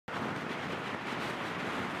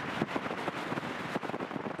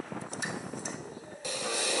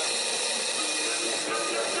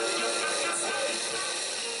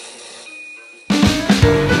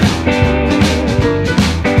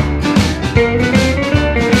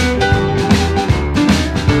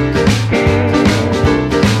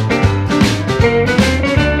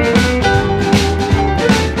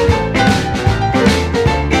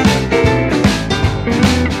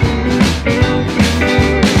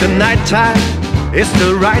The nighttime is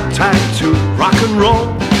the right time to rock and roll.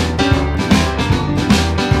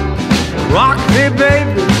 Rock me,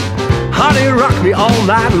 baby, honey, rock me all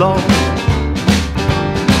night long.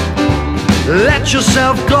 Let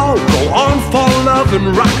yourself go, go on for love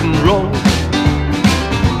and rock and roll.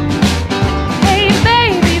 Hey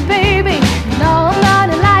baby, baby, no, I'm not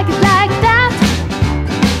like it like that.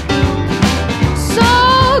 So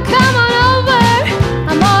come on over,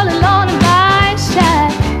 I'm all alone in my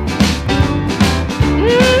shack.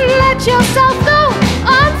 Let yourself go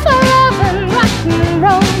on for love and rock and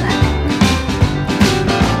roll.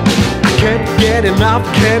 Can't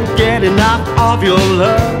get enough of your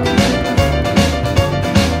love.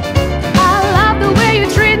 I love the way you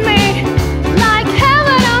treat me like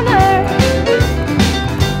heaven on earth.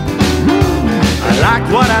 I like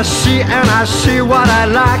what I see and I see what I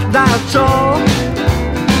like, that's all.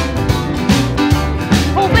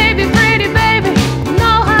 Oh baby, pretty baby,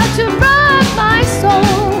 know how to rock my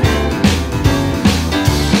soul.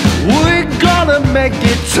 We're gonna make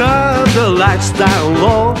it turn the lights down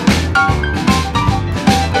low.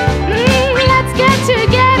 Let's get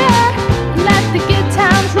together, let the good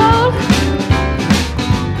times roll.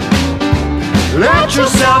 Let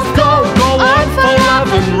yourself go, go on for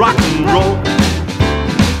love and rock and roll.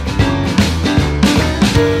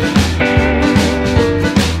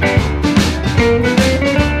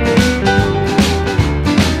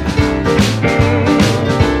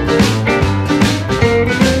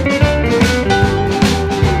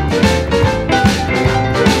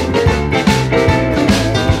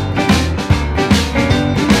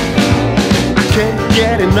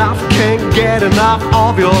 Can't get enough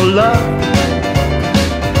of your love.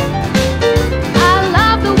 I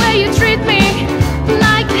love the way you treat me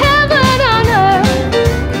like heaven on earth.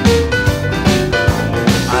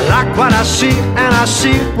 I like what I see and I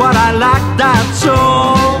see what I like, that's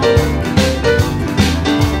all.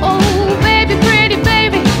 Oh baby, pretty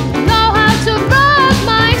baby, know how to rock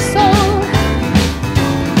my soul.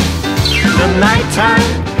 The nighttime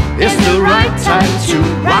is the right time to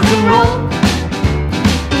rock and roll.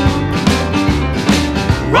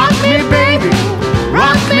 Rock me, baby,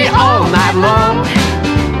 rock me all night long.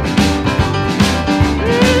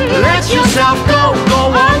 Let yourself go,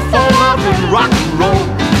 go on for love and rock and roll.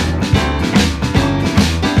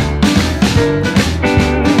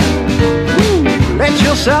 Let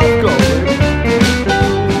yourself go, baby.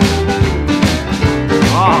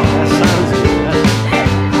 Oh, that sounds good.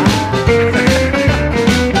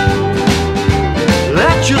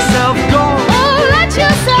 Let yourself go. Oh, let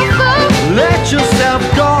yourself go. Let yourself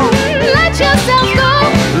go. Let yourself go.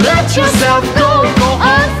 Let yourself go.